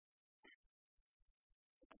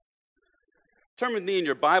Turn with me in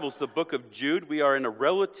your Bibles to the book of Jude. We are in a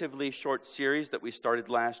relatively short series that we started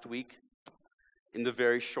last week in the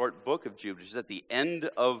very short book of Jude, which is at the end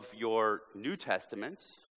of your New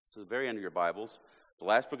Testaments, so the very end of your Bibles. The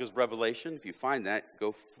last book is Revelation. If you find that,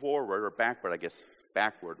 go forward or backward,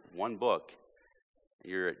 backward, one book.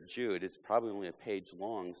 You're at Jude. It's probably only a page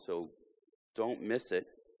long, so don't miss it.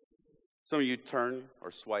 Some of you turn or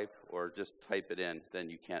swipe or just type it in, then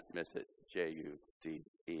you can't miss it.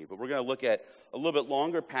 J-U-D-E. But we're going to look at a little bit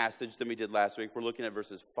longer passage than we did last week. We're looking at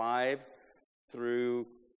verses 5 through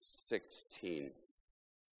 16.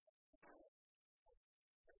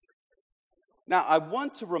 Now, I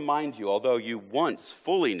want to remind you, although you once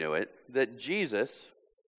fully knew it, that Jesus,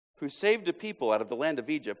 who saved a people out of the land of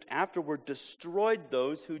Egypt, afterward destroyed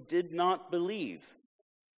those who did not believe.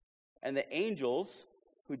 And the angels,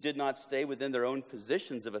 who did not stay within their own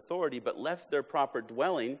positions of authority, but left their proper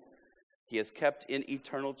dwelling, he has kept in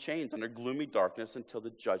eternal chains under gloomy darkness until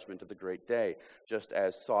the judgment of the great day, just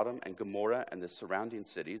as Sodom and Gomorrah and the surrounding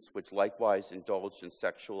cities, which likewise indulged in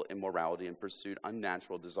sexual immorality and pursued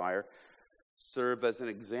unnatural desire, serve as an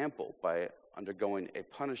example by undergoing a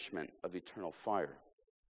punishment of eternal fire.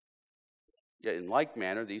 Yet in like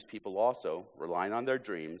manner, these people also, relying on their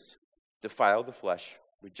dreams, defile the flesh,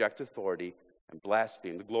 reject authority, and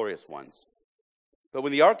blaspheme the glorious ones. But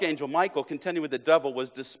when the archangel Michael, contending with the devil, was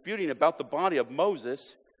disputing about the body of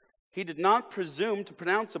Moses, he did not presume to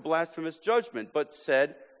pronounce a blasphemous judgment, but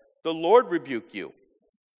said, "The Lord rebuke you."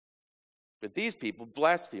 But these people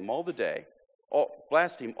blaspheme all that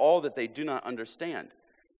they do not understand.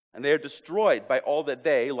 And they are destroyed by all that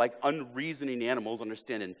they, like unreasoning animals,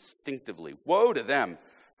 understand instinctively. Woe to them!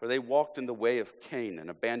 For they walked in the way of Cain and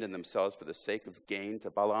abandoned themselves for the sake of gain to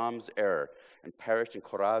Balaam's error and perished in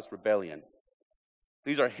Korah's rebellion.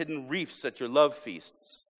 These are hidden reefs at your love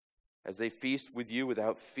feasts, as they feast with you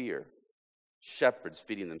without fear. Shepherds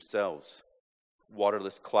feeding themselves,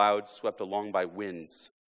 waterless clouds swept along by winds,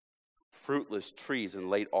 fruitless trees in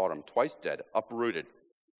late autumn, twice dead, uprooted,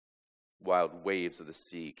 wild waves of the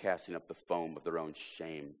sea casting up the foam of their own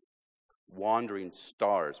shame, wandering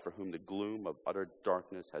stars for whom the gloom of utter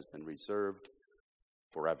darkness has been reserved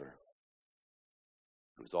forever.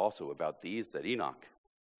 It was also about these that Enoch,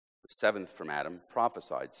 the seventh from Adam,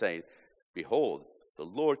 prophesied, saying, "Behold, the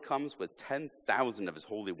Lord comes with 10,000 of his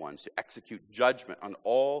holy ones to execute judgment on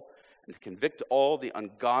all and to convict all the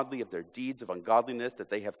ungodly of their deeds of ungodliness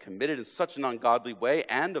that they have committed in such an ungodly way,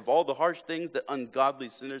 and of all the harsh things that ungodly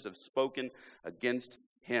sinners have spoken against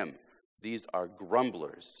him. These are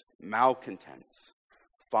grumblers, malcontents,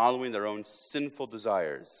 following their own sinful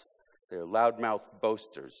desires. They are loudmouthed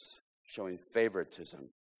boasters, showing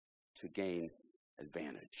favoritism to gain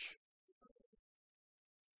advantage."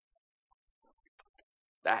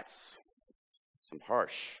 That's some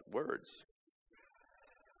harsh words.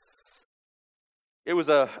 It was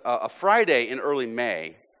a Friday in early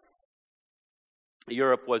May.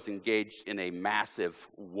 Europe was engaged in a massive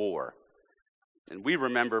war. And we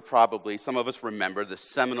remember probably, some of us remember, the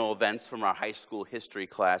seminal events from our high school history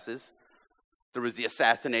classes. There was the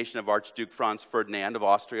assassination of Archduke Franz Ferdinand of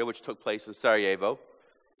Austria, which took place in Sarajevo.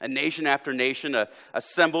 And nation after nation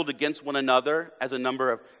assembled against one another as a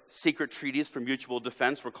number of secret treaties for mutual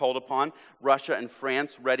defense were called upon. Russia and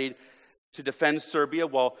France ready to defend Serbia,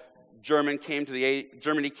 while Germany came to the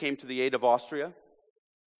aid of Austria.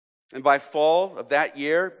 And by fall of that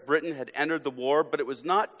year, Britain had entered the war, but it was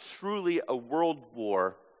not truly a world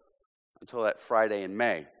war until that Friday in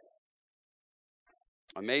May.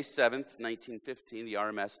 On May 7th, 1915, the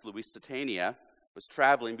RMS Lusitania was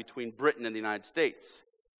traveling between Britain and the United States.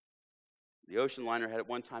 The ocean liner had at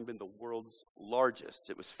one time been the world's largest.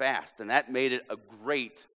 It was fast, and that made it a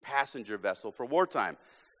great passenger vessel for wartime,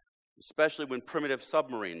 especially when primitive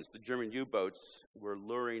submarines, the German U-boats, were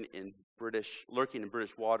lurking in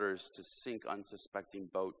British waters to sink unsuspecting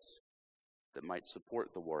boats that might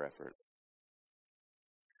support the war effort.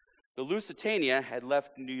 The Lusitania had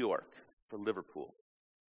left New York for Liverpool.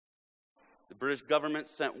 The British government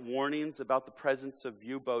sent warnings about the presence of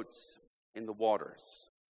U-boats in the waters.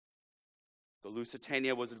 The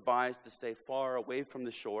Lusitania was advised to stay far away from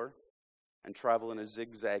the shore and travel in a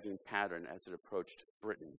zigzagging pattern as it approached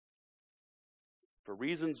Britain. For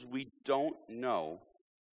reasons we don't know,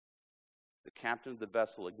 the captain of the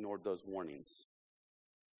vessel ignored those warnings.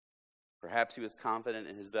 Perhaps he was confident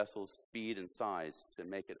in his vessel's speed and size to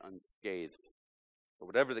make it unscathed. But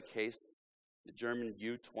whatever the case, the German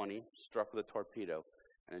U-20 struck with a torpedo,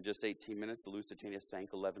 and in just 18 minutes, the Lusitania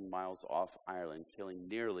sank 11 miles off Ireland, killing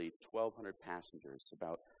nearly 1,200 passengers,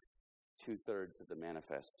 about two-thirds of the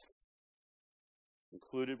manifest.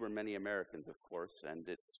 Included were many Americans, of course, and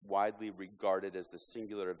it's widely regarded as the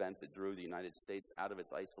singular event that drew the United States out of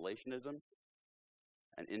its isolationism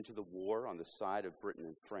and into the war on the side of Britain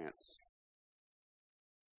and France.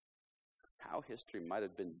 How history might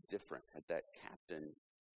have been different had that captain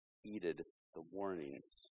heeded the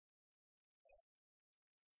warnings.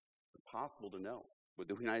 Impossible to know. Would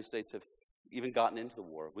the United States have even gotten into the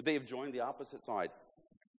war? Would they have joined the opposite side?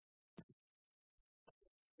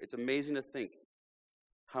 It's amazing to think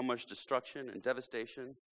how much destruction and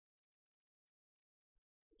devastation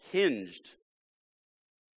hinged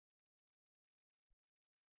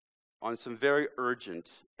on some very urgent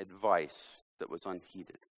advice that was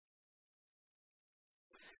unheeded.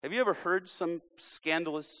 Have you ever heard some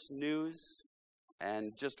scandalous news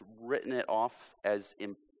and just written it off as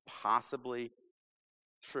impossibly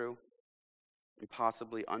true,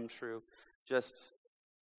 impossibly untrue? Just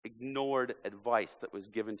ignored advice that was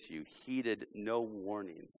given to you, heeded no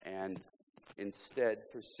warning, and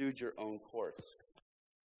instead pursued your own course.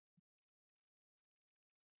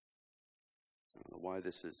 I don't know why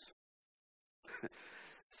this is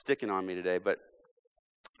sticking on me today, but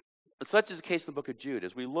such is the case in the book of Jude.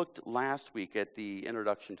 As we looked last week at the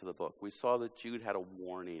introduction to the book, we saw that Jude had a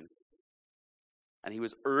warning, and he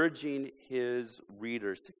was urging his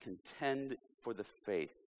readers to contend for the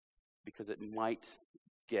faith because it might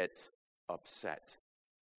get upset.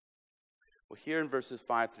 Well, here in verses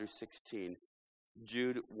 5 through 16,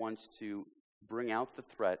 Jude wants to bring out the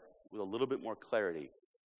threat with a little bit more clarity.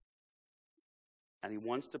 And he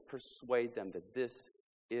wants to persuade them that this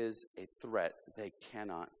is a threat they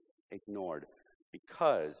cannot ignore.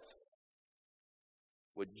 Because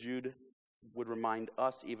what Jude would remind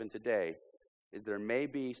us even today is there may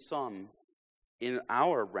be some in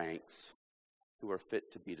our ranks who are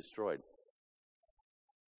fit to be destroyed.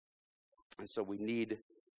 And so we need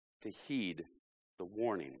to heed the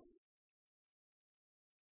warning.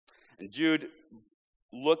 And Jude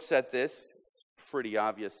looks at this. It's pretty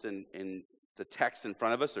obvious in the text in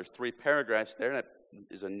front of us. There's 3 paragraphs there, and it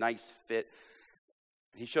is a nice fit.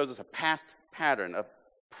 He shows us a past pattern, a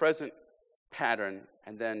present pattern,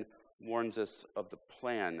 and then warns us of the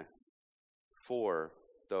plan for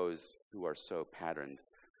those who are so patterned.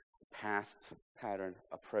 A past pattern,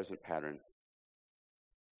 a present pattern,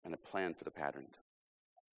 and a plan for the patterned.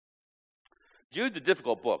 Jude's a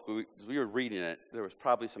difficult book. As we were reading it, there was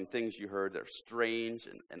probably some things you heard that are strange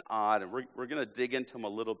and odd, and we're going to dig into them a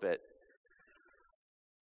little bit.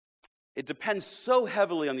 It depends so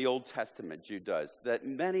heavily on the Old Testament, Jude does, that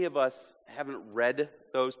many of us haven't read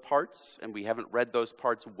those parts, and we haven't read those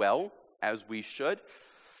parts well, as we should.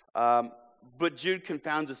 But Jude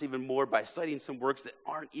confounds us even more by citing some works that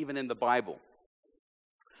aren't even in the Bible.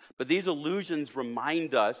 But these allusions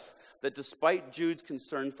remind us that despite Jude's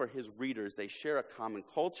concern for his readers, they share a common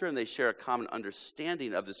culture and they share a common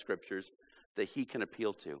understanding of the Scriptures that he can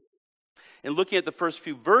appeal to. In looking at the first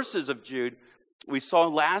few verses of Jude, we saw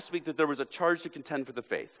last week that there was a charge to contend for the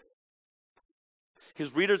faith.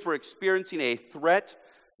 His readers were experiencing a threat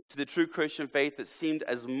to the true Christian faith that seemed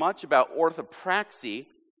as much about orthopraxy,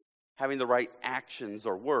 having the right actions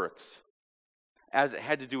or works, as it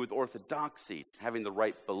had to do with orthodoxy, having the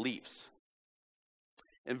right beliefs.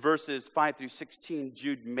 In verses 5 through 16,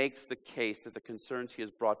 Jude makes the case that the concerns he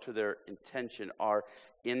has brought to their attention are,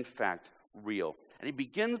 in fact, real. And he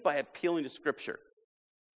begins by appealing to Scripture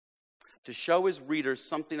to show his readers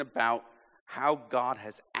something about how God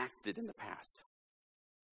has acted in the past.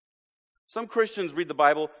 Some Christians read the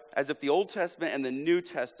Bible as if the Old Testament and the New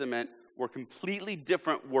Testament were completely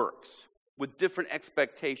different works with different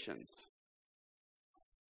expectations.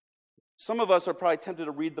 Some of us are probably tempted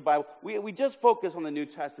to read the Bible. We just focus on the New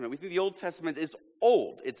Testament. We think the Old Testament is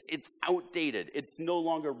old. It's outdated. It's no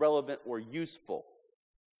longer relevant or useful.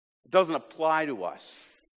 It doesn't apply to us.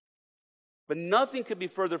 But nothing could be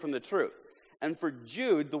further from the truth. And for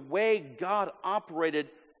Jude, the way God operated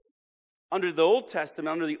under the Old Testament,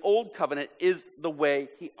 under the Old Covenant, is the way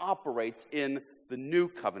he operates in the New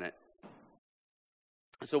Covenant.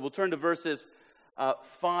 So we'll turn to verses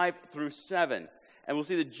 5 through 7. And we'll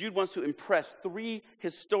see that Jude wants to impress 3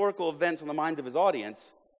 historical events on the minds of his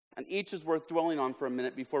audience, and each is worth dwelling on for a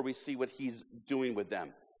minute before we see what he's doing with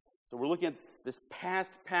them. So we're looking at this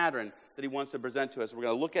past pattern that he wants to present to us. We're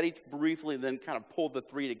going to look at each briefly and then kind of pull the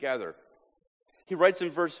 3 together. He writes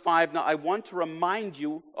in verse 5, "Now I want to remind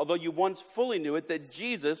you, although you once fully knew it, that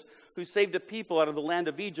Jesus, who saved a people out of the land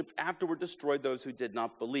of Egypt, afterward destroyed those who did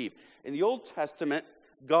not believe." In the Old Testament,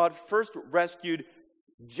 God first rescued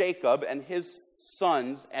Jacob and his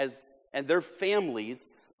sons and their families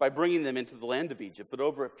by bringing them into the land of Egypt. But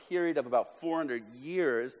over a period of about 400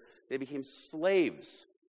 years, They became slaves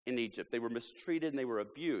in Egypt. They were mistreated and they were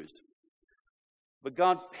abused. But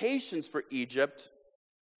God's patience for Egypt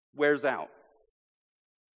wears out.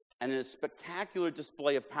 And in a spectacular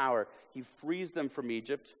display of power, he frees them from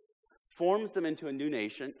Egypt, forms them into a new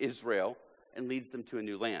nation, Israel, and leads them to a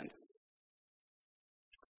new land.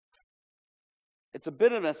 It's a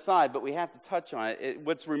bit of an aside, but we have to touch on it.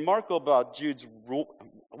 What's remarkable about Jude's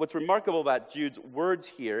words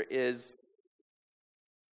here is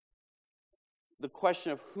the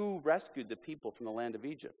question of who rescued the people from the land of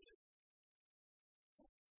Egypt.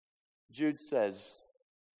 Jude says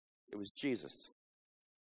it was Jesus.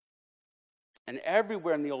 And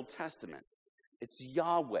everywhere in the Old Testament, it's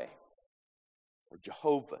Yahweh, or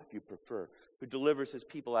Jehovah if you prefer, who delivers his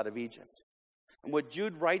people out of Egypt. And what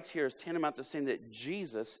Jude writes here is tantamount to saying that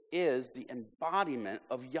Jesus is the embodiment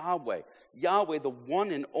of Yahweh. Yahweh, the one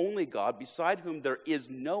and only God, beside whom there is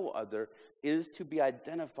no other, is to be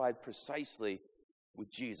identified precisely with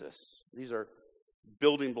Jesus. These are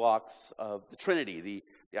building blocks of the Trinity,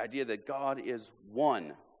 the idea that God is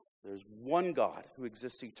one. There's one God who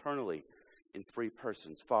exists eternally in three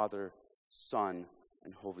persons, Father, Son,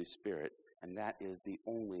 and Holy Spirit. And that is the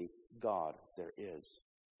only God there is.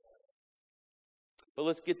 But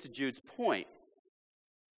let's get to Jude's point.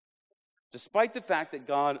 Despite the fact that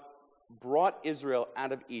God brought Israel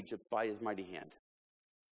out of Egypt by his mighty hand,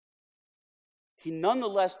 he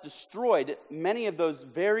nonetheless destroyed many of those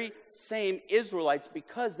very same Israelites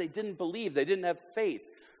because they didn't believe, they didn't have faith.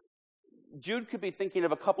 Jude could be thinking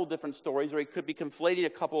of a couple different stories, or he could be conflating a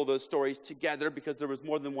couple of those stories together because there was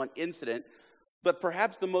more than one incident. But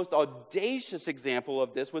perhaps the most audacious example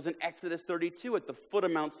of this was in Exodus 32 at the foot of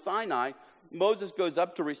Mount Sinai. Moses goes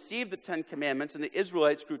up to receive the 10 Commandments, and the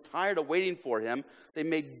Israelites grew tired of waiting for him. They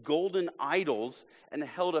made golden idols and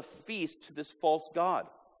held a feast to this false god.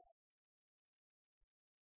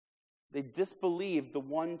 They disbelieved the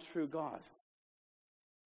one true God.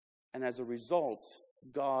 And as a result,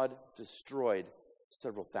 God destroyed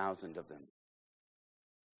several thousand of them.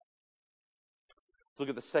 Let's look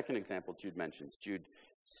at the second example Jude mentions. Jude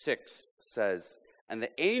 6 says, "And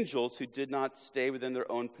the angels who did not stay within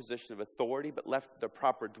their own position of authority, but left their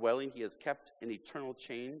proper dwelling, he has kept in eternal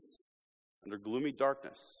chains under gloomy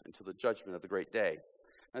darkness until the judgment of the great day."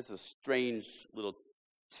 That's a strange little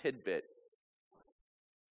tidbit.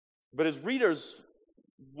 But his readers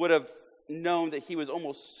would have known that he was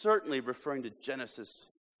almost certainly referring to Genesis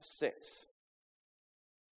 6.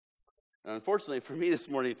 And unfortunately for me this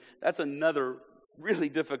morning, that's another really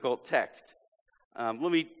difficult text. Let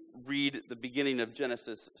me read the beginning of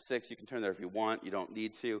Genesis 6. You can turn there if you want. You don't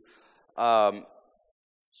need to. So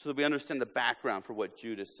that we understand the background for what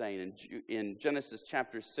Jude is saying. In Genesis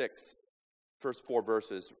chapter 6, first 4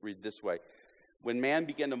 verses, read this way. "When man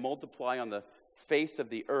began to multiply on the face of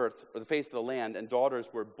the earth, or the face of the land, and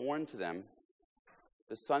daughters were born to them,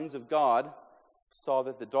 the sons of God saw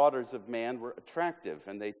that the daughters of man were attractive,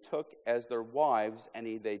 and they took as their wives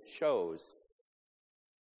any they chose.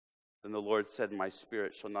 Then the Lord said, 'My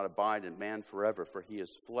spirit shall not abide in man forever, for he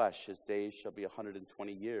is flesh. His days shall be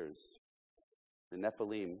 120 years. The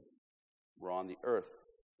Nephilim were on the earth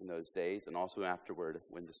in those days, and also afterward,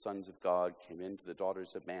 when the sons of God came into the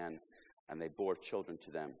daughters of man, and they bore children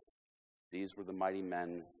to them. These were the mighty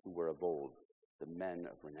men who were of old, the men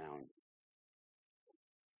of renown.'"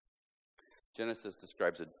 Genesis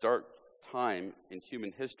describes a dark time in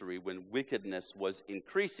human history when wickedness was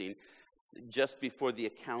increasing, just before the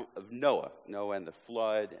account of Noah and the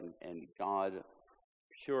flood, and God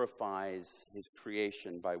purifies his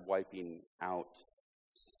creation by wiping out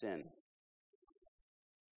sin.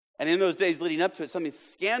 And in those days leading up to it, something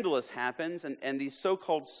scandalous happens, and these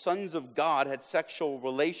so-called sons of God had sexual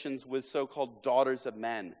relations with so-called daughters of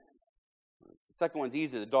men. The second one's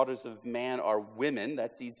easy. The daughters of man are women.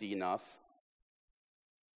 That's easy enough.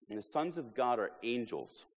 And the sons of God are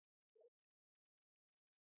angels.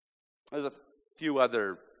 There's a few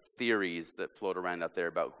other theories that float around out there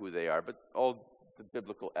about who they are, but all the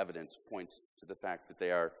biblical evidence points to the fact that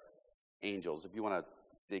they are angels. If you want to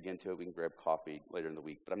dig into it, we can grab coffee later in the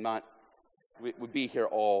week. But we'd be here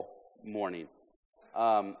all morning.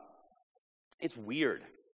 It's weird.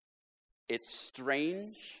 It's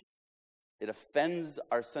strange. It offends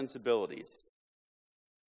our sensibilities.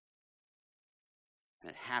 And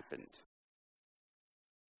it happened.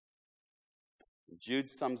 Jude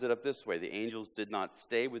sums it up this way: the angels did not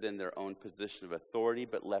stay within their own position of authority,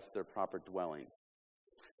 but left their proper dwelling.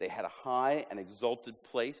 They had a high and exalted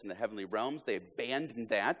place in the heavenly realms. They abandoned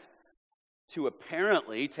that to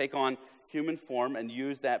apparently take on human form and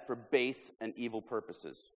use that for base and evil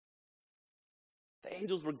purposes. The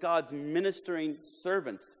angels were God's ministering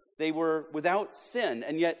servants. They were without sin,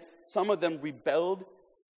 and yet some of them rebelled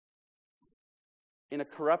in a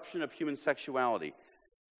corruption of human sexuality.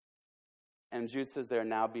 And Jude says they are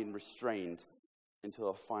now being restrained until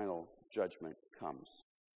a final judgment comes.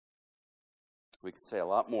 We could say a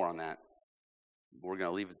lot more on that. But we're going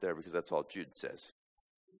to leave it there because that's all Jude says.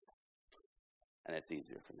 And it's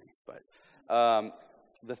easier for me. But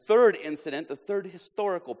the third incident, the third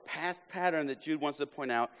historical past pattern that Jude wants to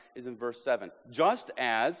point out is in verse 7. Just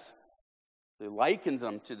as, so he likens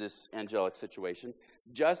them to this angelic situation,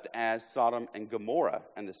 just as Sodom and Gomorrah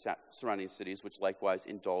and the surrounding cities, which likewise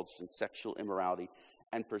indulged in sexual immorality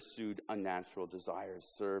and pursued unnatural desires,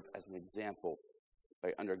 serve as an example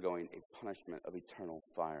by undergoing a punishment of eternal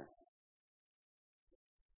fire.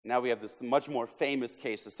 Now we have this much more famous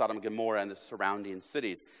case of Sodom and Gomorrah and the surrounding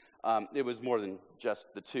cities. It was more than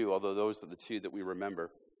just the two, although those are the two that we remember.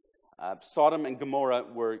 Sodom and Gomorrah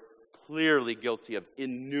were clearly guilty of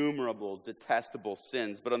innumerable detestable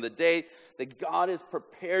sins. But on the day that God is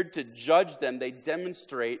prepared to judge them, they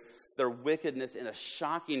demonstrate their wickedness in a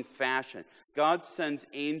shocking fashion. God sends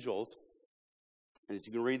angels, and as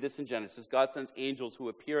you can read this in Genesis, God sends angels who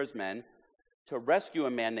appear as men to rescue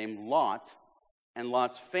a man named Lot and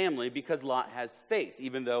Lot's family because Lot has faith.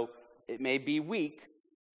 Even though it may be weak,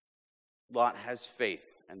 Lot has faith,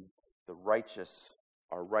 and the righteous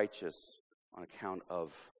are righteous on account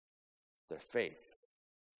of their faith.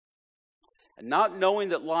 And not knowing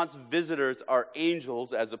that Lot's visitors are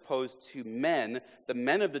angels as opposed to men, the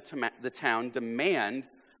men of the town demand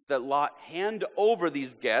that Lot hand over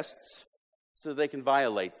these guests so they can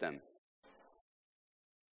violate them.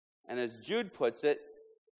 And as Jude puts it,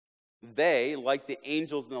 they, like the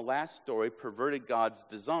angels in the last story, perverted God's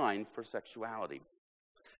design for sexuality.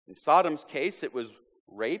 In Sodom's case, it was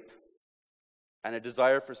rape and a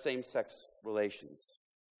desire for same-sex relations,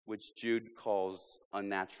 which Jude calls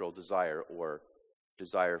unnatural desire or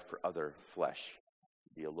desire for other flesh.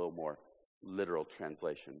 Be a little more literal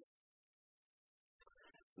translation.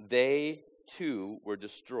 They, too, were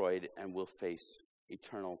destroyed and will face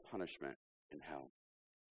eternal punishment in hell.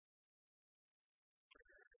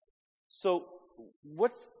 So,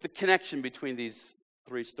 what's the connection between these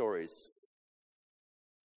three stories?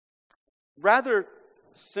 Rather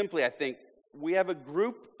simply, I think, we have a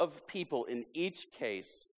group of people in each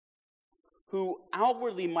case who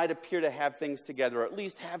outwardly might appear to have things together, or at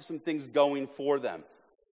least have some things going for them.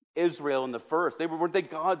 Israel in the first, were they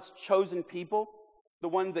God's chosen people? The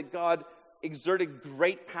one that God exerted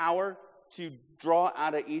great power to draw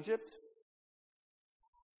out of Egypt?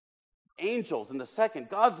 Angels in the second,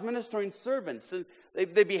 God's ministering servants. They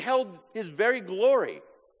beheld his very glory.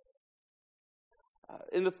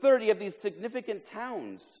 In the third, you have these significant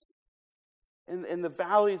towns in the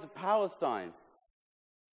valleys of Palestine.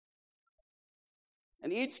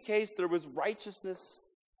 In each case, there was righteousness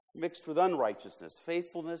mixed with unrighteousness,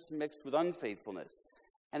 faithfulness mixed with unfaithfulness.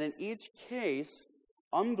 And in each case,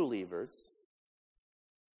 unbelievers,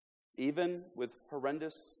 even with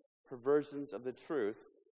horrendous perversions of the truth,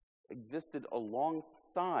 existed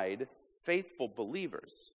alongside faithful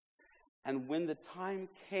believers. And when the time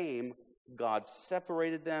came, God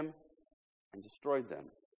separated them and destroyed them.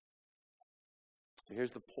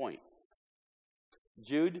 Here's the point.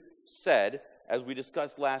 Jude said, as we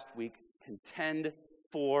discussed last week, contend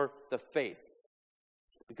for the faith.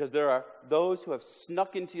 Because there are those who have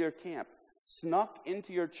snuck into your camp, snuck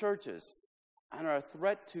into your churches, and are a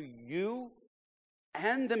threat to you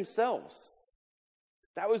and themselves.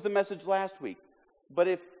 That was the message last week. But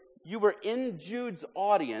if you were in Jude's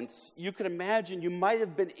audience, you could imagine you might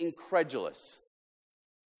have been incredulous.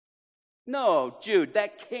 No, Jude,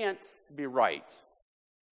 that can't be right.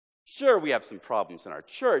 Sure, we have some problems in our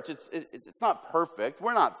church. It's not perfect.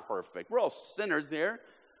 We're not perfect. We're all sinners here.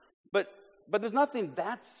 But there's nothing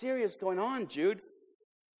that serious going on, Jude.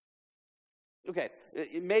 Okay,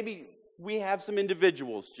 maybe we have some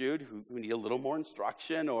individuals, Jude, who need a little more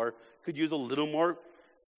instruction or could use a little more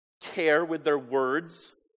care with their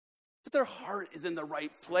words. But their heart is in the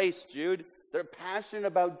right place, Jude. They're passionate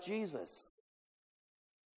about Jesus.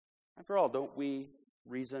 After all, don't we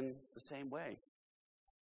reason the same way?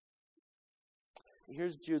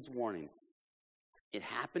 Here's Jude's warning. It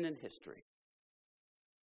happened in history.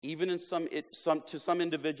 Even in to some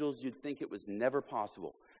individuals, you'd think it was never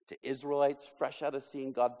possible. To Israelites fresh out of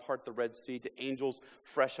seeing God part the Red Sea, to angels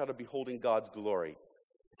fresh out of beholding God's glory.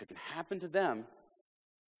 If it can happen to them,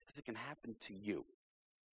 it can happen to you.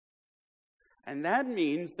 And that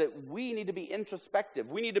means that we need to be introspective.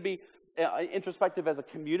 We need to be introspective as a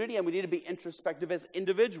community, and we need to be introspective as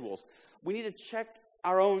individuals. We need to check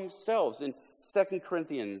our own selves. In 2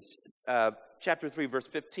 Corinthians chapter 3, verse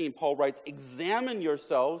 15, Paul writes, "Examine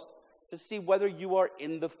yourselves to see whether you are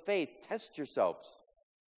in the faith. Test yourselves."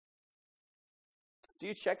 Do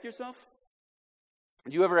you check yourself?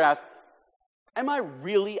 Do you ever ask, am I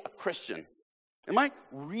really a Christian? Am I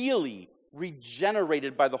really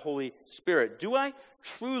regenerated by the Holy Spirit? Do I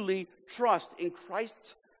truly trust in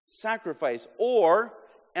Christ's sacrifice? Or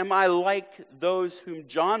am I like those whom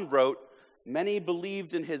John wrote, "Many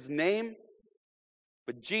believed in his name,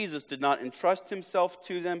 but Jesus did not entrust himself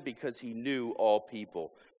to them because he knew all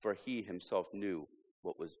people, for he himself knew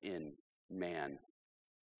what was in man."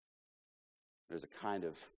 There's a kind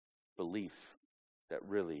of belief that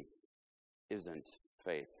really isn't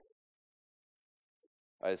faith.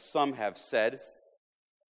 As some have said,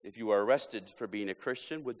 if you are arrested for being a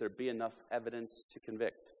Christian, would there be enough evidence to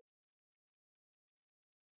convict?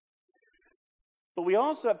 But we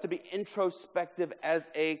also have to be introspective as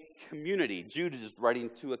a community. Jude is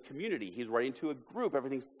writing to a community. He's writing to a group.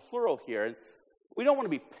 Everything's plural here. And we don't want to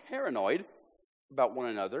be paranoid about one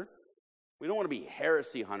another. We don't want to be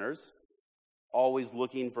heresy hunters, always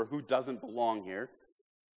looking for who doesn't belong here.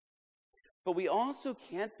 But we also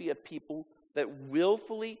can't be a people that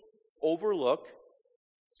willfully overlook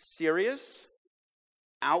serious,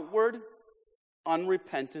 outward,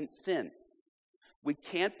 unrepentant sin. We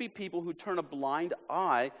can't be people who turn a blind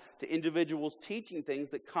eye to individuals teaching things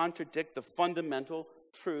that contradict the fundamental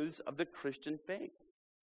truths of the Christian faith.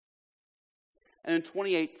 And in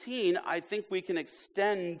 2018, I think we can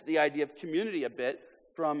extend the idea of community a bit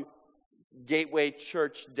from Gateway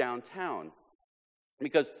Church downtown.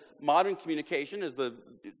 Because modern communication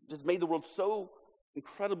has made the world so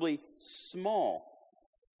incredibly small.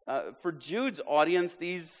 For Jude's audience,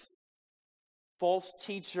 these false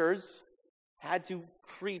teachers had to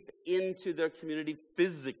creep into their community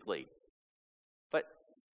physically. But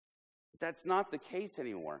that's not the case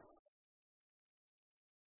anymore.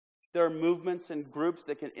 There are movements and groups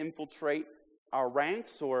that can infiltrate our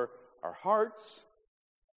ranks or our hearts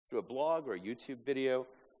through a blog or a YouTube video,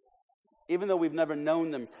 even though we've never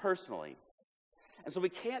known them personally. And so we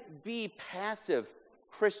can't be passive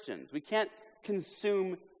Christians. We can't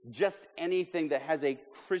consume just anything that has a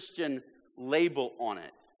Christian label on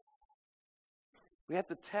it. We have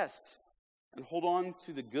to test and hold on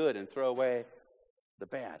to the good and throw away the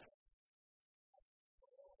bad.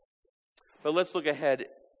 But let's look ahead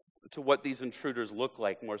to what these intruders look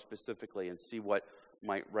like more specifically and see what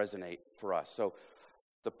might resonate for us. So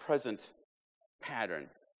the present pattern,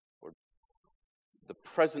 or the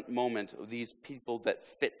present moment of these people that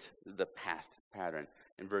fit the past pattern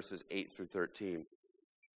in verses 8 through 13.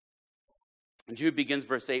 And Jude begins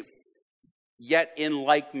verse 8, "Yet in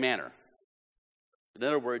like manner." In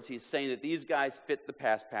other words, he's saying that these guys fit the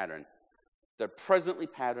past pattern. They're presently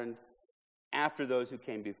patterned after those who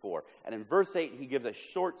came before. And in verse 8, he gives a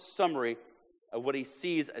short summary of what he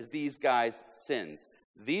sees as these guys' sins.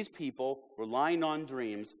 These people, relying on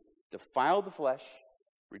dreams, defile the flesh,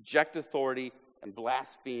 reject authority, and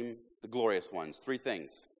blaspheme the glorious ones. 3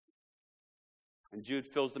 things. And Jude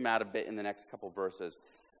fills them out a bit in the next couple verses.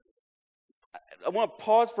 I want to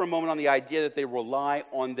pause for a moment on the idea that they rely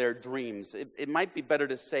on their dreams. It might be better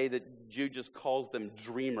to say that Jude just calls them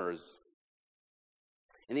dreamers.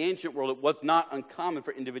 In the ancient world, it was not uncommon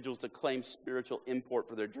for individuals to claim spiritual import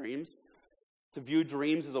for their dreams, to view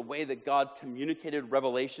dreams as a way that God communicated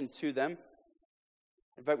revelation to them.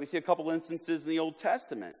 In fact, we see a couple instances in the Old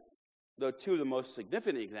Testament, though 2 of the most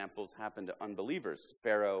significant examples happen to unbelievers,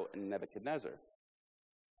 Pharaoh and Nebuchadnezzar.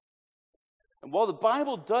 And while the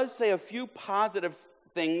Bible does say a few positive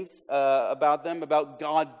things about them, about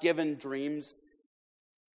God-given dreams,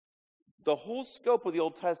 the whole scope of the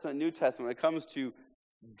Old Testament and New Testament when it comes to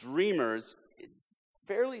dreamers is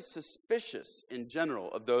fairly suspicious in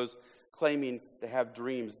general of those claiming to have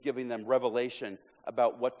dreams, giving them revelation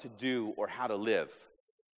about what to do or how to live.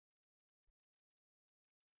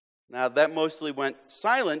 Now, that mostly went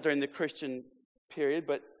silent during the Christian period,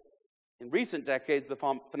 but in recent decades, the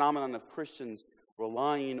phenomenon of Christians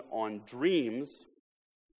relying on dreams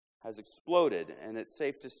has exploded, and it's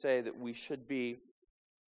safe to say that we should be,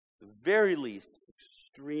 at the very least,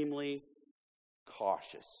 extremely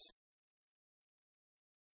cautious.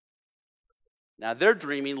 Now, their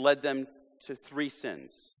dreaming led them to 3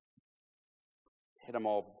 sins. Hit them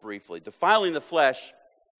all briefly. Defiling the flesh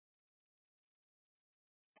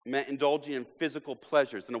meant indulging in physical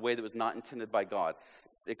pleasures in a way that was not intended by God.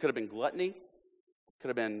 It could have been gluttony, could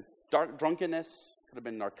have been drunkenness, could have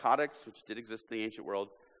been narcotics, which did exist in the ancient world.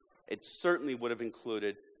 It certainly would have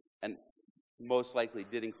included, and most likely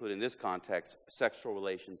did include in this context, sexual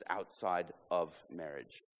relations outside of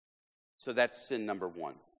marriage. So that's sin number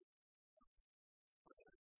 1.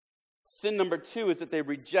 Sin number 2 is that they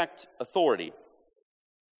reject authority.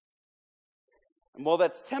 And while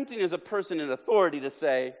that's tempting as a person in authority to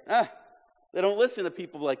say, they don't listen to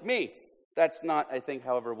people like me, that's not, I think,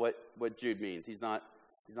 however, what Jude means. He's not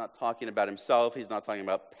talking about himself. He's not talking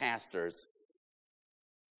about pastors.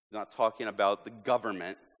 He's not talking about the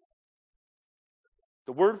government.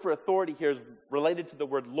 The word for authority here is related to the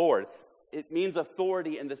word Lord. It means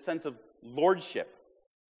authority in the sense of lordship.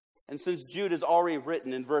 And since Jude has already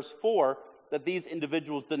written in verse 4 that these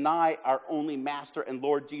individuals deny our only Master and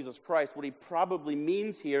Lord Jesus Christ, what he probably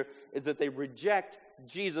means here is that they reject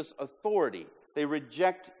Jesus' authority. They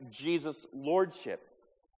reject Jesus' lordship.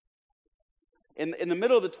 In the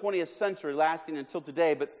middle of the 20th century, lasting until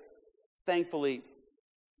today, but thankfully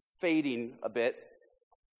fading a bit,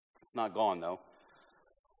 it's not gone though,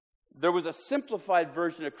 there was a simplified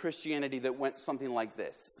version of Christianity that went something like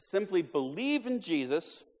this. Simply believe in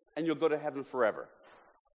Jesus and you'll go to heaven forever.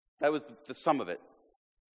 That was the sum of it.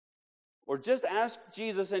 Or just ask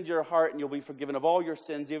Jesus into your heart and you'll be forgiven of all your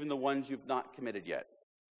sins, even the ones you've not committed yet.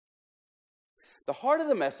 The heart of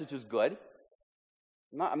the message is good.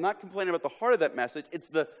 I'm not complaining about the heart of that message. It's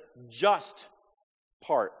the just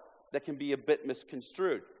part that can be a bit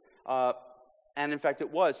misconstrued. And in fact,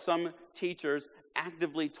 it was. Some teachers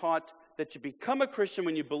actively taught that you become a Christian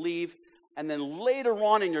when you believe, and then later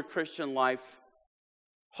on in your Christian life,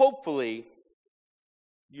 hopefully,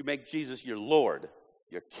 you make Jesus your Lord,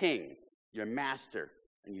 your King, your Master,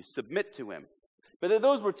 and you submit to him. But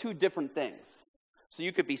those were two different things. So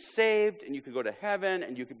you could be saved, and you could go to heaven,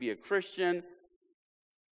 and you could be a Christian,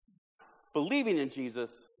 believing in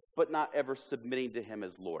Jesus, but not ever submitting to him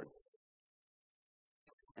as Lord.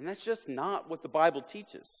 And that's just not what the Bible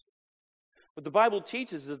teaches. What the Bible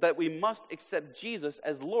teaches is that we must accept Jesus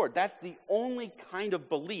as Lord. That's the only kind of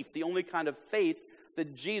belief, the only kind of faith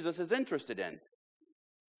that Jesus is interested in.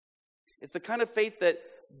 It's the kind of faith that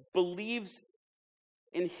believes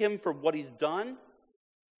in him for what he's done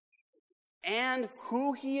and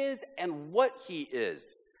who he is and what he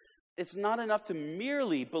is. It's not enough to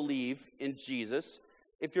merely believe in Jesus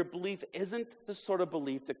if your belief isn't the sort of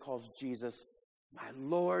belief that calls Jesus my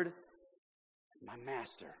Lord, my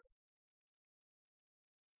Master,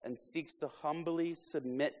 and seeks to humbly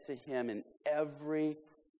submit to him in every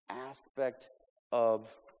aspect of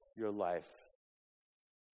your life.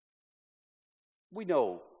 We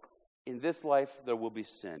know in this life there will be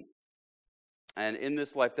sin. And in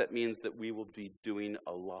this life that means that we will be doing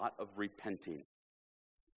a lot of repenting.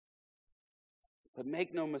 But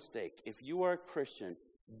make no mistake, if you are a Christian,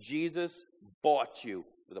 Jesus bought you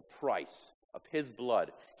with a price of his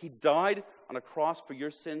blood. He died on a cross for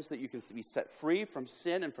your sins so that you can be set free from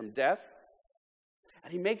sin and from death.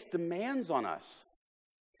 And he makes demands on us.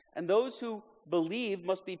 And those who believe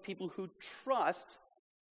must be people who trust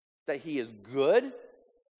that he is good,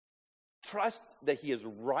 trust that he is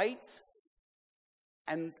right,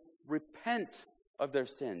 and repent of their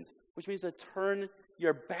sins, which means to turn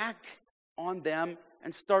your back on them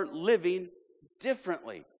and start living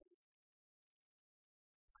differently.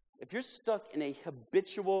 If you're stuck in a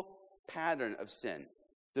habitual pattern of sin,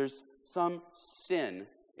 there's some sin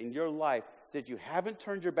in your life that you haven't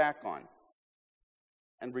turned your back on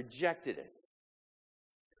and rejected it.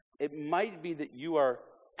 It might be that you are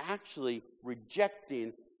actually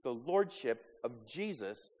rejecting the lordship of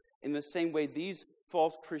Jesus in the same way these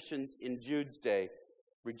false Christians in Jude's day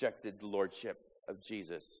rejected the lordship of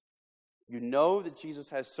Jesus. You know that Jesus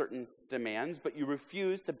has certain demands, but you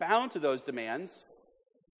refuse to bow to those demands.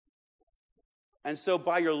 And so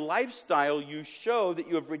by your lifestyle, you show that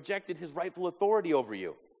you have rejected his rightful authority over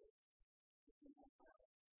you.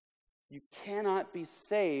 You cannot be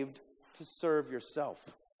saved to serve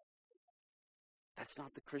yourself. That's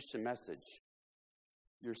not the Christian message.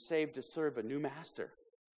 You're saved to serve a new master.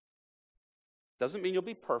 Doesn't mean you'll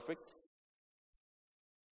be perfect.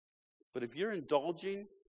 But if you're indulging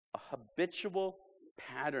a habitual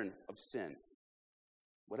pattern of sin,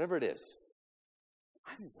 whatever it is,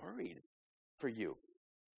 I'm worried for you.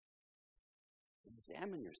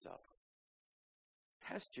 Examine yourself.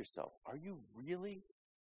 Test yourself. Are you really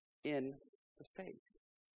in the faith?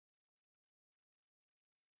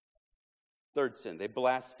 Third sin, they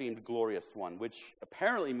blasphemed glorious one, which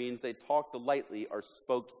apparently means they talked lightly or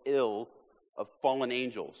spoke ill of fallen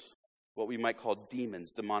angels, what we might call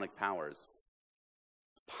demons, demonic powers.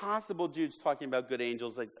 It's possible Jude's talking about good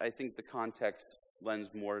angels. I think the context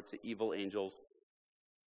lends more to evil angels.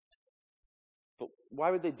 But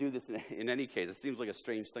why would they do this in any case? It seems like a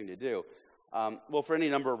strange thing to do. Well, for any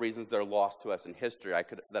number of reasons, they're lost to us in history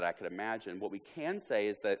that I could imagine. What we can say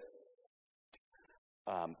is that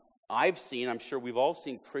I'm sure we've all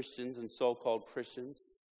seen Christians and so-called Christians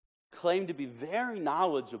claim to be very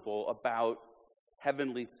knowledgeable about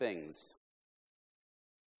heavenly things.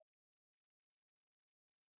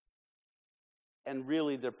 And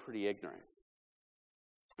really, they're pretty ignorant.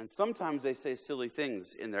 And sometimes they say silly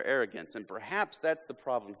things in their arrogance, and perhaps that's the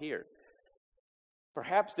problem here.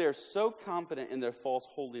 Perhaps they're so confident in their false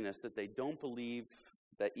holiness that they don't believe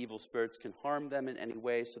that evil spirits can harm them in any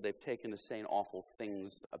way, so they've taken to saying awful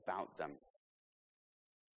things about them.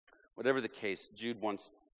 Whatever the case, Jude wants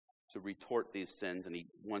to retort these sins, and he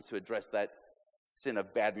wants to address that sin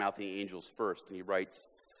of bad-mouthing angels first, and he writes,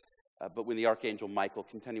 but when the archangel Michael,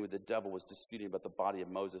 contending with the devil, was disputing about the body of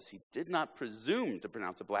Moses, he did not presume to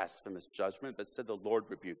pronounce a blasphemous judgment, but said, "The Lord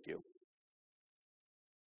rebuke you."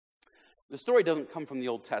 The story doesn't come from the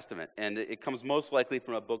Old Testament, and it comes most likely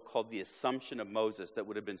from a book called The Assumption of Moses that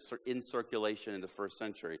would have been in circulation in the first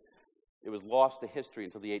century. It was lost to history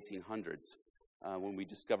until the 1800s when we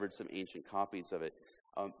discovered some ancient copies of it.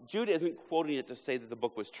 Jude isn't quoting it to say that the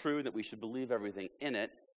book was true and that we should believe everything in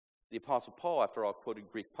it. The Apostle Paul, after all, quoted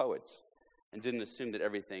Greek poets and didn't assume that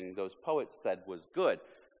everything those poets said was good.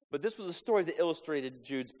 But this was a story that illustrated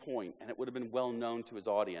Jude's point, and it would have been well known to his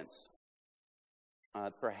audience.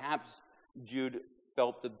 Perhaps Jude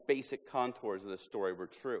felt the basic contours of the story were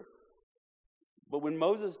true. But when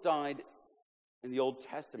Moses died in the Old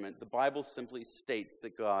Testament, the Bible simply states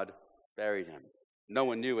that God buried him. No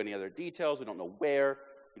one knew any other details. We don't know where.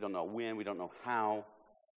 We don't know when. We don't know how.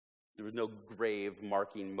 There was no grave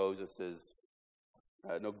marking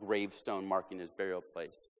no gravestone marking his burial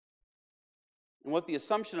place. And what the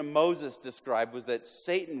Assumption of Moses described was that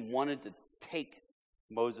Satan wanted to take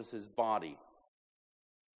Moses' body,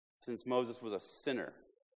 since Moses was a sinner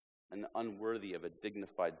and unworthy of a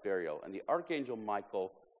dignified burial. And the archangel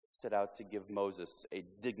Michael set out to give Moses a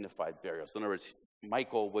dignified burial. So in other words,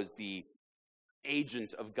 Michael was the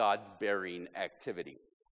agent of God's burying activity.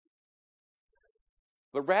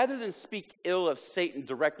 But rather than speak ill of Satan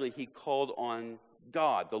directly, he called on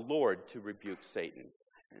God, the Lord, to rebuke Satan.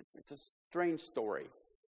 It's a strange story.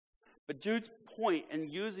 But Jude's point in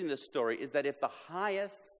using this story is that if the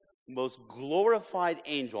highest, most glorified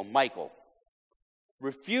angel, Michael,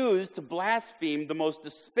 refused to blaspheme the most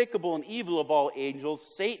despicable and evil of all angels,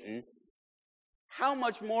 Satan, how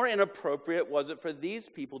much more inappropriate was it for these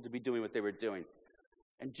people to be doing what they were doing?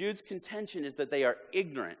 And Jude's contention is that they are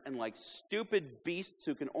ignorant, and like stupid beasts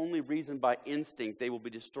who can only reason by instinct, they will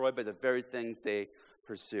be destroyed by the very things they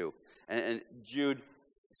pursue. And Jude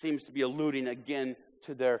seems to be alluding again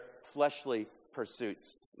to their fleshly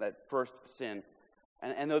pursuits, that first sin.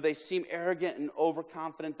 And though they seem arrogant and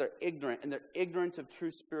overconfident, they're ignorant, and their ignorance of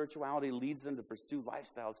true spirituality leads them to pursue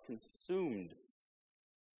lifestyles consumed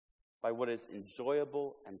by what is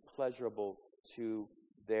enjoyable and pleasurable to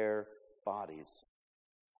their bodies.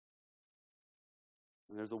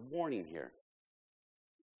 And there's a warning here.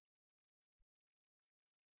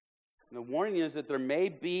 And the warning is that there may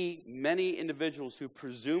be many individuals who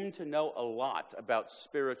presume to know a lot about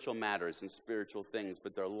spiritual matters and spiritual things,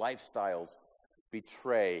 but their lifestyles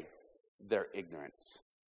betray their ignorance.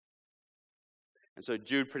 And so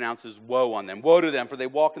Jude pronounces woe on them. Woe to them, for they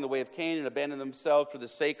walk in the way of Cain and abandon themselves for the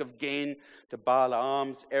sake of gain to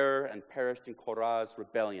Balaam's error and perished in Korah's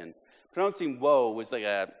rebellion. Pronouncing woe was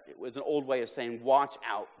an old way of saying watch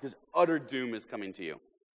out, because utter doom is coming to you.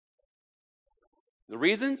 The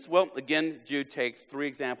reasons? Well, again, Jude takes three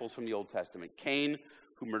examples from the Old Testament. Cain,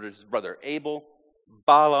 who murdered his brother Abel.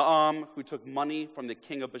 Balaam, who took money from the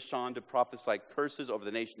king of Bashan to prophesy curses over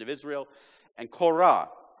the nation of Israel. And Korah,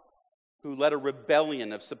 who led a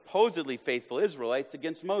rebellion of supposedly faithful Israelites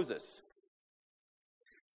against Moses.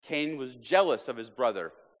 Cain was jealous of his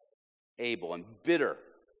brother Abel and bitter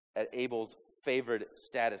at Abel's favored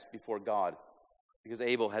status before God because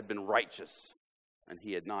Abel had been righteous and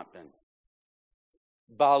he had not been.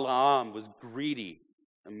 Balaam was greedy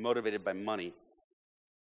and motivated by money.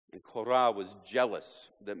 And Korah was jealous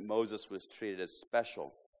that Moses was treated as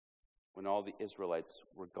special when all the Israelites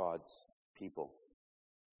were God's people.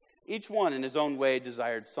 Each one in his own way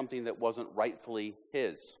desired something that wasn't rightfully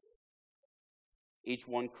his. Each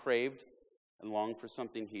one craved and longed for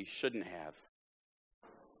something he shouldn't have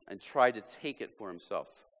and tried to take it for himself.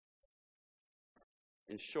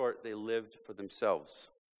 In short, they lived for themselves.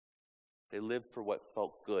 They lived for what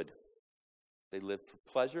felt good. They lived for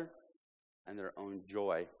pleasure and their own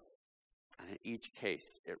joy. And in each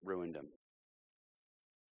case, it ruined them.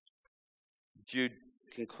 Jude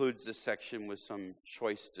concludes this section with some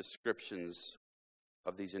choice descriptions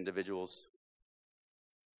of these individuals.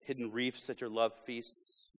 Hidden reefs at your love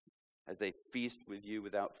feasts, as they feast with you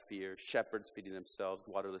without fear, shepherds feeding themselves,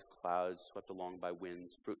 waterless clouds swept along by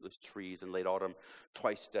winds, fruitless trees in late autumn,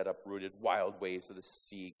 twice dead uprooted, wild waves of the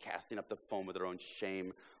sea, casting up the foam of their own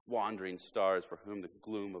shame, wandering stars for whom the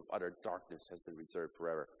gloom of utter darkness has been reserved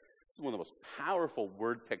forever. This is one of the most powerful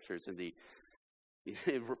word pictures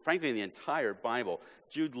frankly, in the entire Bible.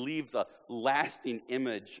 Jude leaves a lasting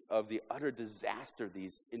image of the utter disaster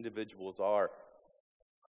these individuals are.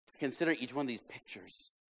 Consider each one of these pictures.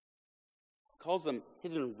 Calls them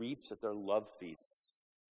hidden reefs at their love feasts.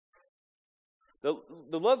 The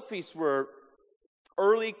love feasts were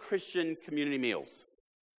early Christian community meals.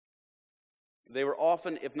 They were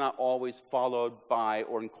often, if not always, followed by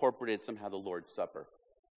or incorporated somehow the Lord's Supper.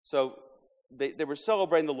 So they were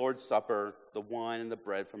celebrating the Lord's Supper, the wine and the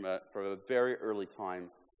bread from a very early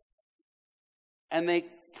time. And they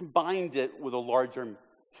combined it with a larger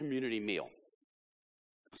community meal.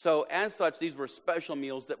 So as such, these were special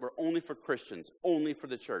meals that were only for Christians, only for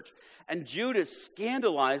the church. And Jude is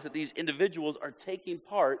scandalized that these individuals are taking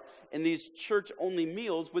part in these church-only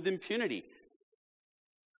meals with impunity.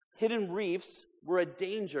 Hidden reefs were a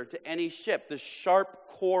danger to any ship. The sharp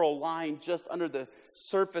coral line just under the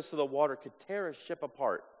surface of the water could tear a ship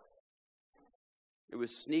apart. It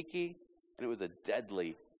was sneaky, and it was a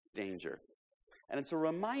deadly danger. And it's a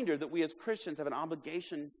reminder that we as Christians have an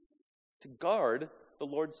obligation to guard the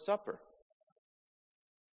Lord's Supper.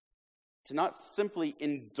 To not simply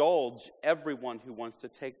indulge everyone who wants to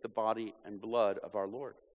take the body and blood of our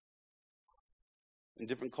Lord. In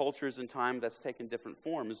different cultures and time, that's taken different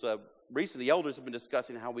forms. Recently, the elders have been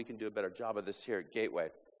discussing how we can do a better job of this here at Gateway.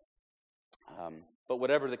 But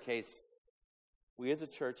whatever the case, we as a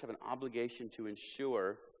church have an obligation to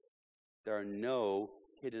ensure there are no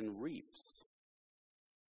hidden reefs.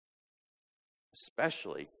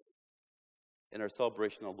 Especially in our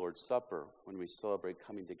celebration of the Lord's Supper, when we celebrate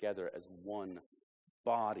coming together as one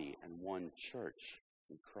body and one church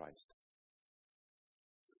in Christ.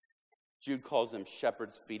 Jude calls them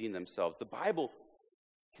shepherds feeding themselves. The Bible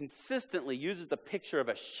consistently uses the picture of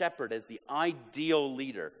a shepherd as the ideal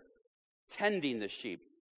leader, tending the sheep,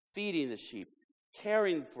 feeding the sheep,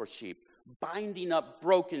 caring for sheep, binding up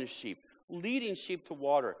broken sheep, leading sheep to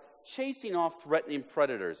water, chasing off threatening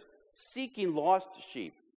predators, seeking lost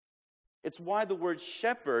sheep. It's why the word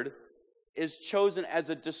shepherd is chosen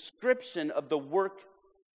as a description of the work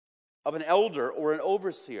of an elder or an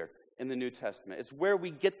overseer in the New Testament. It's where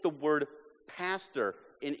we get the word pastor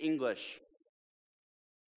in English.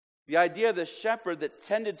 The idea of the shepherd that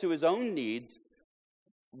tended to his own needs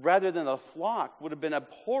rather than the flock would have been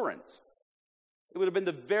abhorrent. It would have been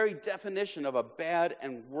the very definition of a bad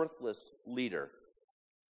and worthless leader.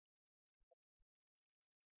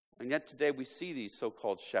 And yet today we see these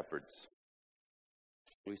so-called shepherds.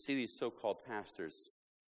 We see these so-called pastors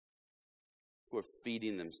who are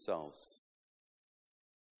feeding themselves.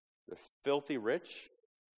 They're filthy rich,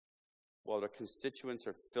 while their constituents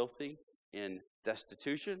are filthy in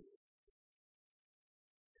destitution.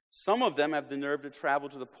 Some of them have the nerve to travel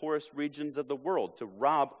to the poorest regions of the world to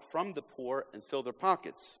rob from the poor and fill their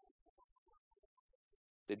pockets.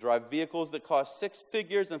 They drive vehicles that cost 6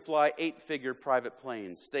 figures and fly 8-figure private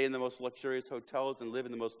planes, stay in the most luxurious hotels and live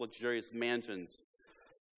in the most luxurious mansions.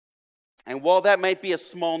 And while that might be a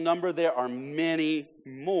small number, there are many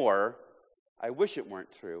more. I wish it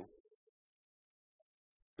weren't true.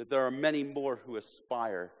 But there are many more who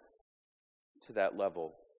aspire to that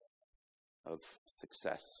level of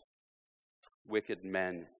success. Wicked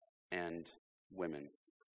men and women.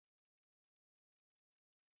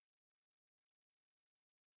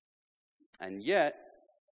 And yet,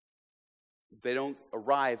 they don't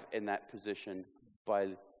arrive in that position by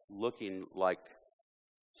looking like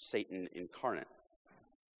Satan incarnate.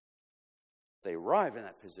 They arrive in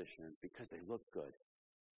that position because they look good.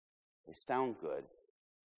 They sound good.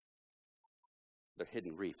 They're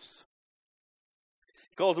hidden reefs.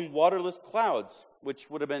 He calls them waterless clouds, which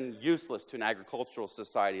would have been useless to an agricultural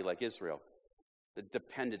society like Israel that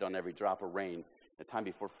depended on every drop of rain, a time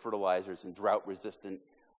before fertilizers and drought-resistant,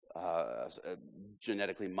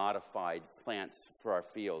 genetically modified plants for our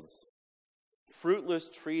fields. Fruitless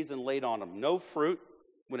trees in late autumn. No fruit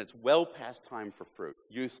when it's well past time for fruit.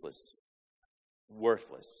 Useless.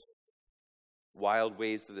 Worthless. Wild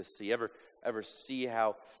waves of the sea. Ever see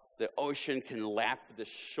how the ocean can lap the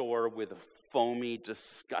shore with a foamy,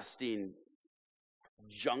 disgusting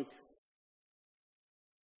junk?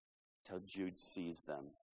 That's how Jude sees them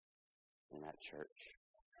in that church.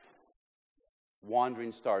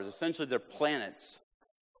 Wandering stars. Essentially, they're planets.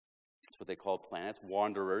 That's what they call planets.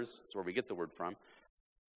 Wanderers. That's where we get the word from.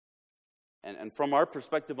 And from our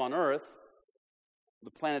perspective on earth, The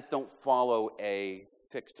planets don't follow a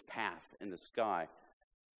fixed path in the sky.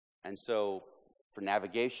 And so, for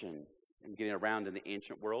navigation and getting around in the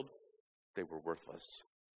ancient world, they were worthless.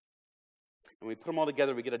 And we put them all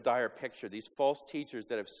together, we get a dire picture. These false teachers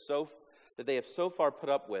that they have so far put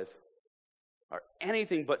up with are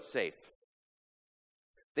anything but safe.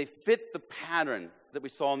 They fit the pattern that we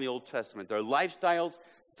saw in the Old Testament. Their lifestyles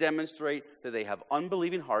demonstrate that they have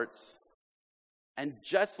unbelieving hearts. And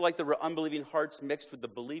just like the unbelieving hearts mixed with the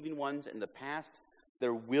believing ones in the past,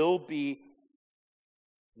 there will be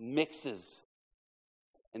mixes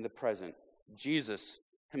in the present. Jesus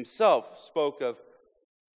himself spoke of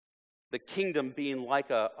the kingdom being like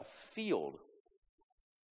a field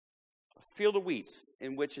of wheat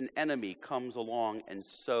in which an enemy comes along and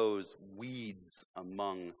sows weeds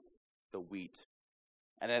among the wheat.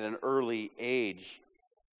 And at an early age,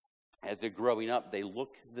 as they're growing up, they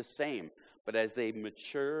look the same. But as they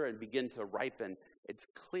mature and begin to ripen, it's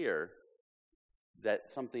clear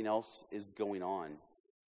that something else is going on.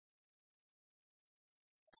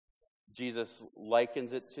 Jesus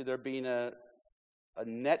likens it to there being a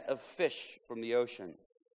net of fish from the ocean.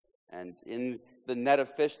 And in the net of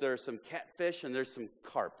fish, there are some catfish and there's some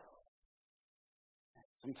carp.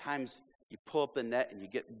 Sometimes you pull up the net and you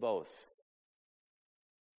get both.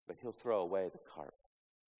 But he'll throw away the carp.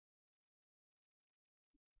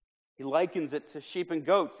 He likens it to sheep and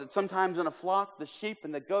goats, that sometimes in a flock, the sheep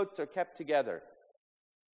and the goats are kept together.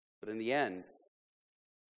 But in the end,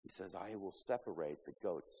 he says, I will separate the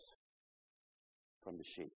goats from the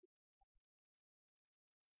sheep.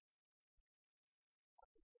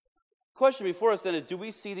 The question before us then is, do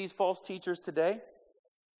we see these false teachers today?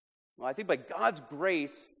 Well, I think by God's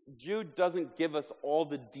grace, Jude doesn't give us all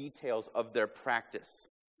the details of their practice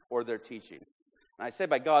or their teaching. And I say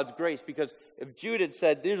by God's grace because if Jude had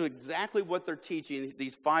said, these are exactly what they're teaching,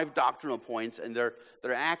 these 5 doctrinal points, and their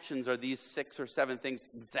actions are these 6 or 7 things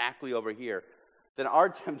exactly over here, then our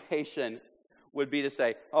temptation would be to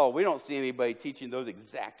say, oh, we don't see anybody teaching those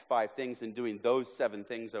exact 5 things and doing those 7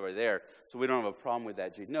 things over there, so we don't have a problem with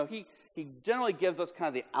that, Jude. No, he generally gives us kind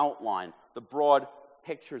of the outline, the broad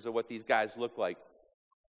pictures of what these guys look like.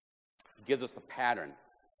 He gives us the pattern.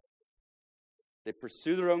 They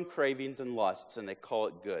pursue their own cravings and lusts, and they call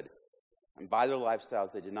it good. And by their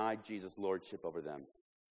lifestyles, they deny Jesus' lordship over them.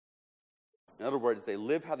 In other words, they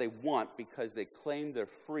live how they want because they claim they're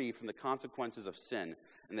free from the consequences of sin.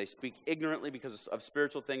 And they speak ignorantly because of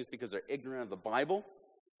spiritual things because they're ignorant of the Bible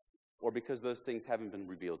or because those things haven't been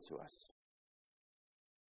revealed to us.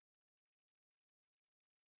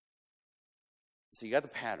 So you got the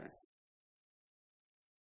pattern.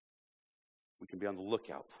 We can be on the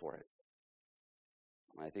lookout for it.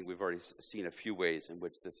 I think we've already seen a few ways in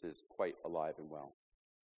which this is quite alive and well.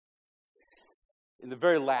 In the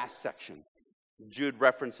very last section, Jude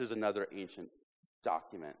references another ancient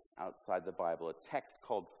document outside the Bible, a text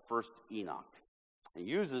called 1 Enoch, and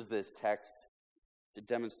uses this text to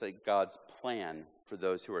demonstrate God's plan for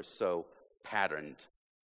those who are so patterned.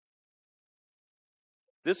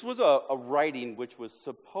 This was a writing which was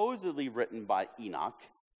supposedly written by Enoch,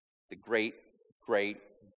 the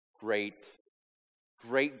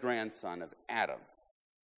great-great-great-grandson of Adam,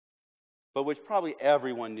 but which probably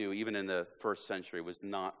everyone knew, even in the first century, was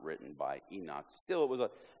not written by Enoch. Still, it was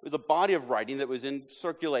a body of writing that was in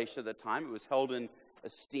circulation at the time. It was held in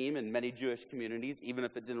esteem in many Jewish communities, even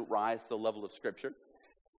if it didn't rise to the level of Scripture.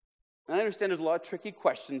 And I understand there's a lot of tricky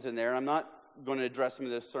questions in there, and I'm not going to address them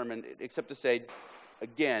in this sermon, except to say,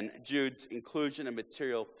 again, Jude's inclusion of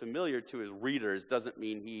material familiar to his readers doesn't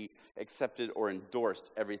mean he accepted or endorsed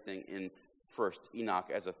everything in 1 Enoch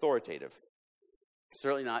as authoritative.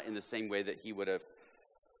 Certainly not in the same way that he would have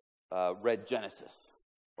read Genesis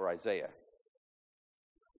or Isaiah.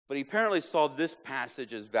 But he apparently saw this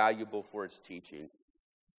passage as valuable for its teaching.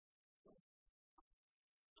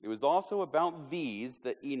 It was also about these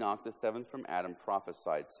that Enoch, the seventh from Adam,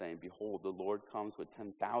 prophesied, saying, Behold, the Lord comes with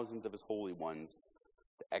 10,000s of his holy ones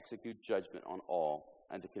to execute judgment on all,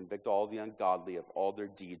 and to convict all the ungodly of all their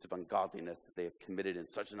deeds of ungodliness that they have committed in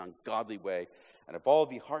such an ungodly way, and of all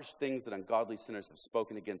the harsh things that ungodly sinners have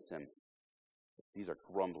spoken against him. These are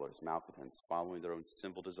grumblers, malcontents, following their own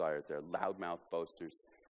sinful desires. They are loudmouthed boasters,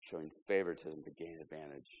 showing favoritism to gain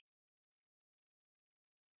advantage.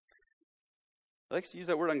 I like to use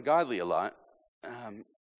that word ungodly a lot. And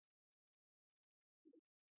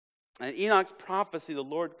in Enoch's prophecy, the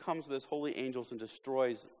Lord comes with his holy angels and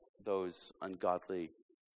destroys those ungodly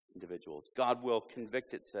individuals. God will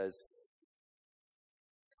convict, it says,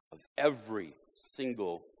 of every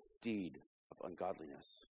single deed of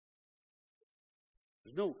ungodliness.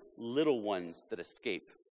 There's no little ones that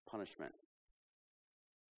escape punishment.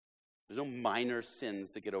 There's no minor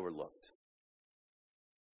sins that get overlooked.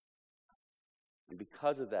 And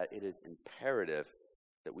because of that, it is imperative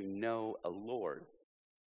that we know a Lord,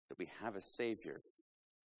 that we have a Savior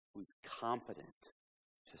who's competent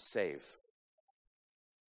to save.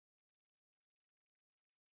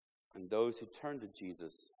 And those who turn to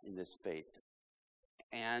Jesus in this faith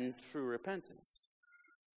and true repentance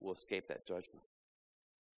will escape that judgment.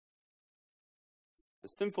 The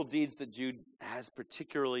sinful deeds that Jude has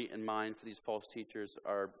particularly in mind for these false teachers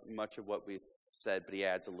are much of what we've said, but he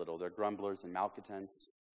adds a little. They're grumblers and malcontents.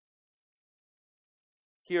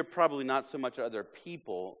 Here, probably not so much other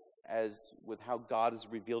people as with how God is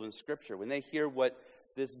revealed in Scripture. When they hear what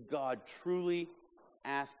this God truly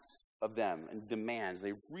asks of them and demands,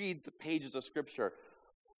 they read the pages of Scripture,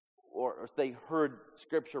 or if they heard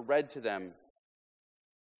Scripture read to them,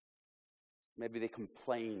 maybe they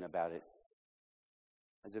complain about it,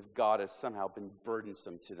 as if God has somehow been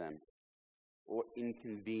burdensome to them or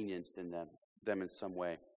inconvenienced in them in some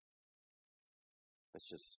way. That's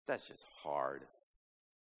just hard.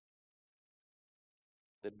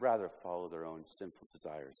 They'd rather follow their own sinful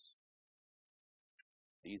desires.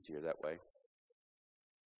 It's easier that way.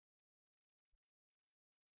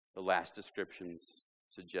 The last descriptions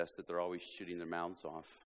suggest that they're always shooting their mouths off,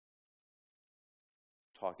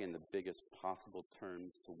 talking in the biggest possible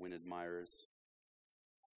terms to win admirers,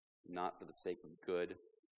 not for the sake of good,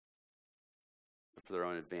 but for their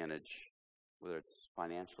own advantage, whether it's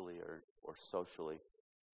financially or socially.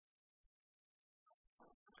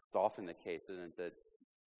 It's often the case, isn't it, that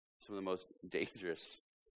some of the most dangerous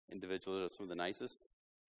individuals are some of the nicest.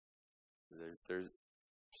 Their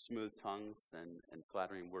smooth tongues and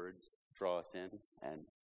flattering words draw us in and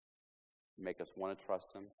make us want to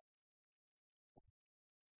trust them.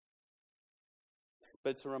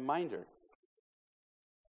 But it's a reminder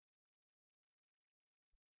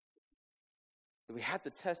that we have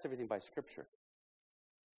to test everything by Scripture.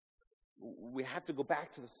 We have to go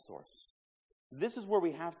back to the source. This is where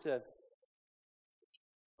we have to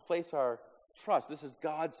place our trust. This is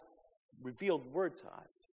God's revealed word to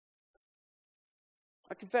us.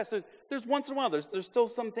 I confess, there's once in a while, there's still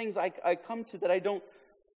some things I come to that I don't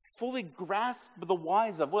fully grasp the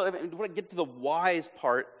whys of. Well, when I get to the whys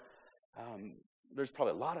part, there's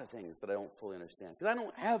probably a lot of things that I don't fully understand, because I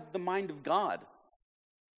don't have the mind of God.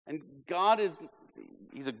 And God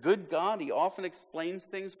He's a good God. He often explains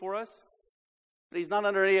things for us, but He's not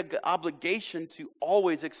under any obligation to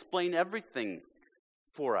always explain everything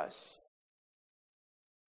for us.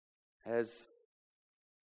 As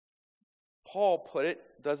Paul put it,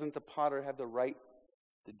 doesn't the potter have the right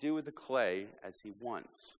to do with the clay as he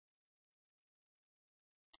wants?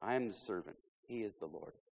 I am the servant. He is the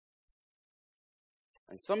Lord.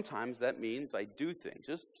 And sometimes that means I do things,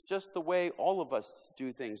 just the way all of us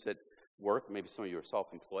do things at work. Maybe some of you are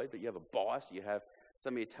self-employed, but you have a boss, you have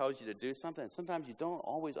somebody who tells you to do something, and sometimes you don't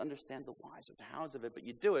always understand the whys or the hows of it, but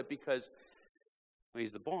you do it because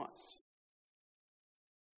he's the boss.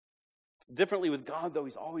 Differently with God, though,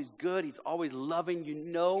 He's always good. He's always loving. You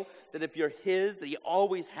know that if you're His, that He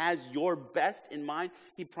always has your best in mind.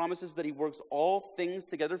 He promises that He works all things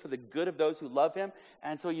together for the good of those who love Him.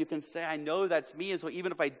 And so you can say, I know that's me. And so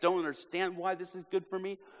even if I don't understand why this is good for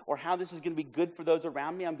me or how this is going to be good for those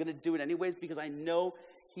around me, I'm going to do it anyways because I know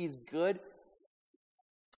He's good.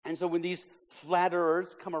 And so when these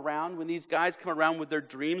flatterers come around, when these guys come around with their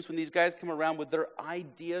dreams, when these guys come around with their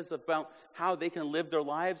ideas about how they can live their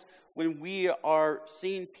lives, when we are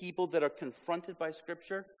seeing people that are confronted by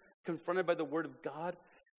Scripture, confronted by the Word of God,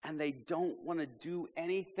 and they don't want to do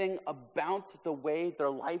anything about the way their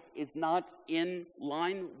life is not in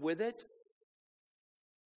line with it,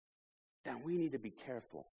 then we need to be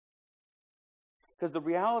careful. Because the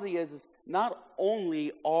reality is not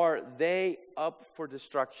only are they up for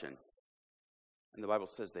destruction, and the Bible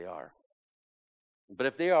says they are, but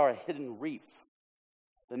if they are a hidden reef,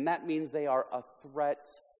 then that means they are a threat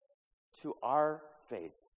to our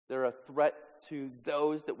faith. They're a threat to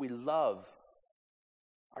those that we love.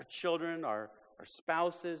 Our children, our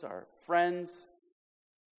spouses, our friends.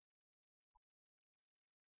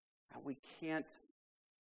 And we can't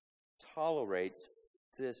tolerate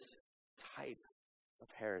this type of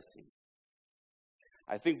heresy.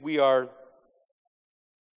 I think we are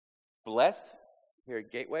blessed here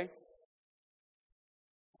at Gateway.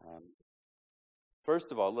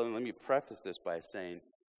 First of all, let me preface this by saying,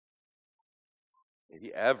 if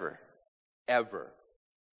you ever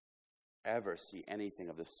see anything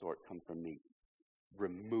of this sort come from me,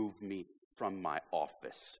 remove me from my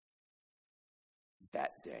office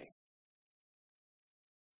that day.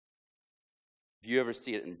 If you ever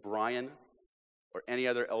see it in Brian or any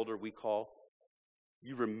other elder we call,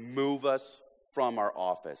 you remove us from our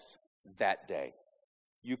office that day.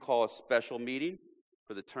 You call a special meeting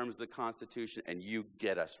for the terms of the Constitution, and you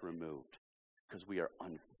get us removed because we are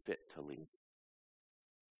unfit to lead.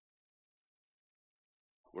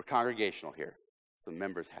 We're congregational here, so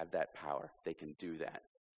members have that power. They can do that.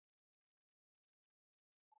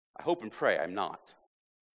 I hope and pray I'm not.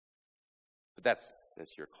 But that's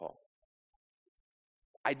your call.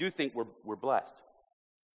 I do think we're blessed.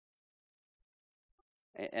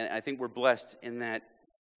 And I think we're blessed in that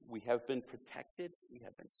we have been protected, we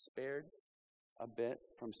have been spared a bit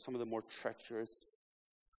from some of the more treacherous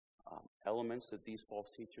elements that these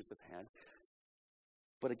false teachers have had.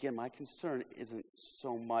 But again, my concern isn't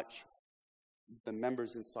so much the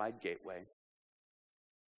members inside Gateway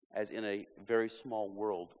as in a very small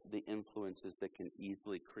world, the influences that can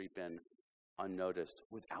easily creep in unnoticed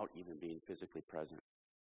without even being physically present.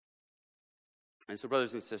 And so,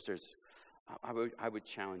 brothers and sisters, I would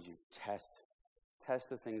challenge you, test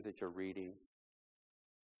the things that you're reading.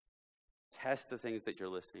 Test the things that you're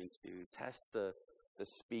listening to. Test the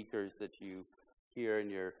speakers that you hear in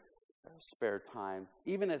your spare time.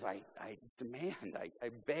 Even as I demand, I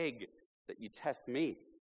beg that you test me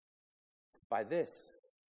by this.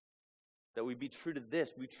 That we be true to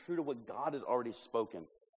this. Be true to what God has already spoken.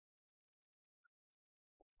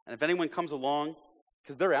 And if anyone comes along,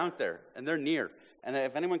 because they're out there and they're near, and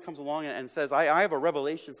if anyone comes along and says, I have a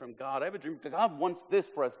revelation from God, I have a dream, God wants this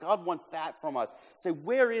for us, God wants that from us, say,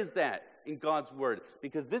 where is that in God's word?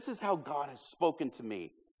 Because this is how God has spoken to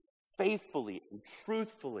me, faithfully and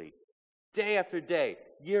truthfully, day after day,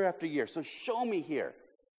 year after year. So show me here.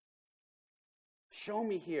 Show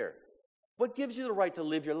me here. What gives you the right to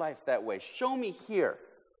live your life that way? Show me here.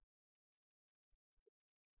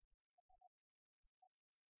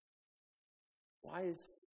 Why is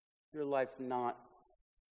your life not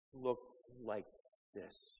look like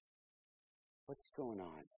this? What's going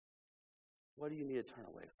on? What do you need to turn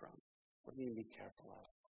away from? What do you need to be careful of?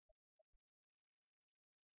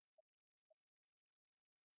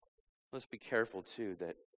 Let's be careful, too,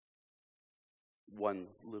 that one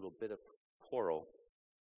little bit of coral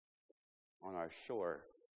on our shore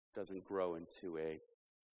doesn't grow into a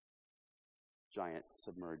giant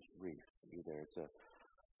submerged reef either. It's a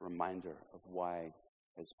reminder of why,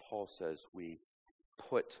 as Paul says, we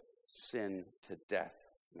put sin to death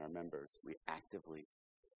in our members. We actively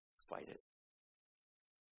fight it.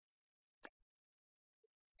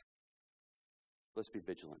 Let's be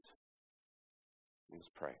vigilant. Let's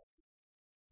pray.